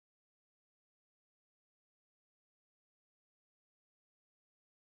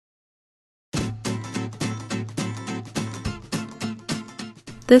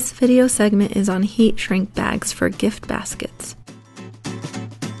This video segment is on heat shrink bags for gift baskets.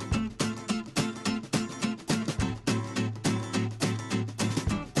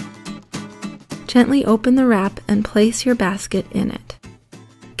 Gently open the wrap and place your basket in it.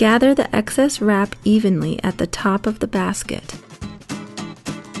 Gather the excess wrap evenly at the top of the basket.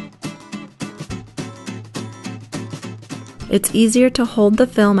 It's easier to hold the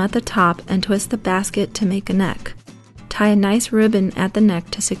film at the top and twist the basket to make a neck. Tie a nice ribbon at the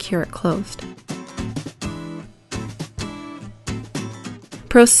neck to secure it closed.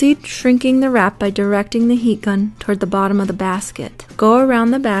 Proceed shrinking the wrap by directing the heat gun toward the bottom of the basket. Go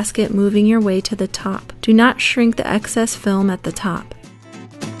around the basket, moving your way to the top. Do not shrink the excess film at the top.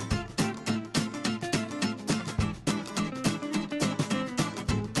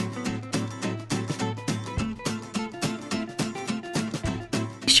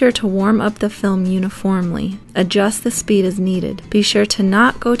 Be sure to warm up the film uniformly. Adjust the speed as needed. Be sure to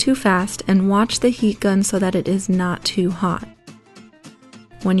not go too fast and watch the heat gun so that it is not too hot.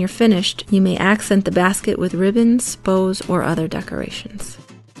 When you're finished, you may accent the basket with ribbons, bows, or other decorations.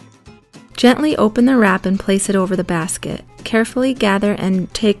 Gently open the wrap and place it over the basket. Carefully gather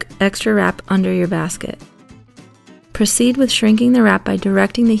and take extra wrap under your basket. Proceed with shrinking the wrap by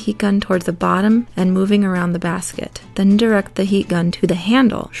directing the heat gun towards the bottom and moving around the basket. Then direct the heat gun to the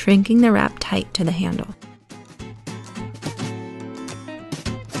handle, shrinking the wrap tight to the handle.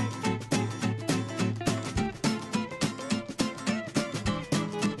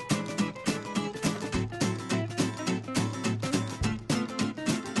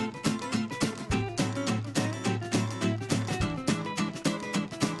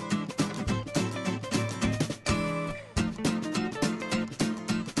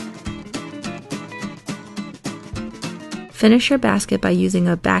 Finish your basket by using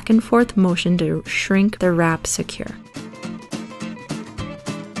a back and forth motion to shrink the wrap secure.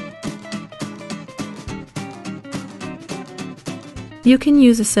 You can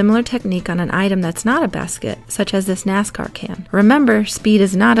use a similar technique on an item that's not a basket, such as this NASCAR can. Remember, speed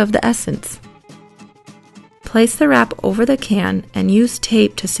is not of the essence. Place the wrap over the can and use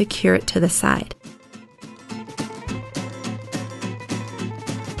tape to secure it to the side.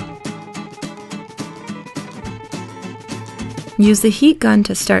 Use the heat gun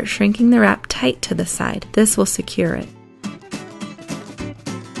to start shrinking the wrap tight to the side. This will secure it.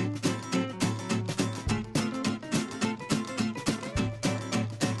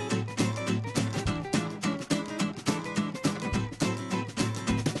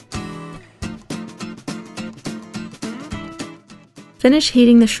 Finish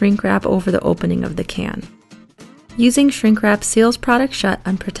heating the shrink wrap over the opening of the can. Using shrink wrap seals product shut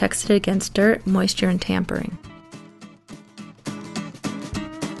and protects it against dirt, moisture, and tampering.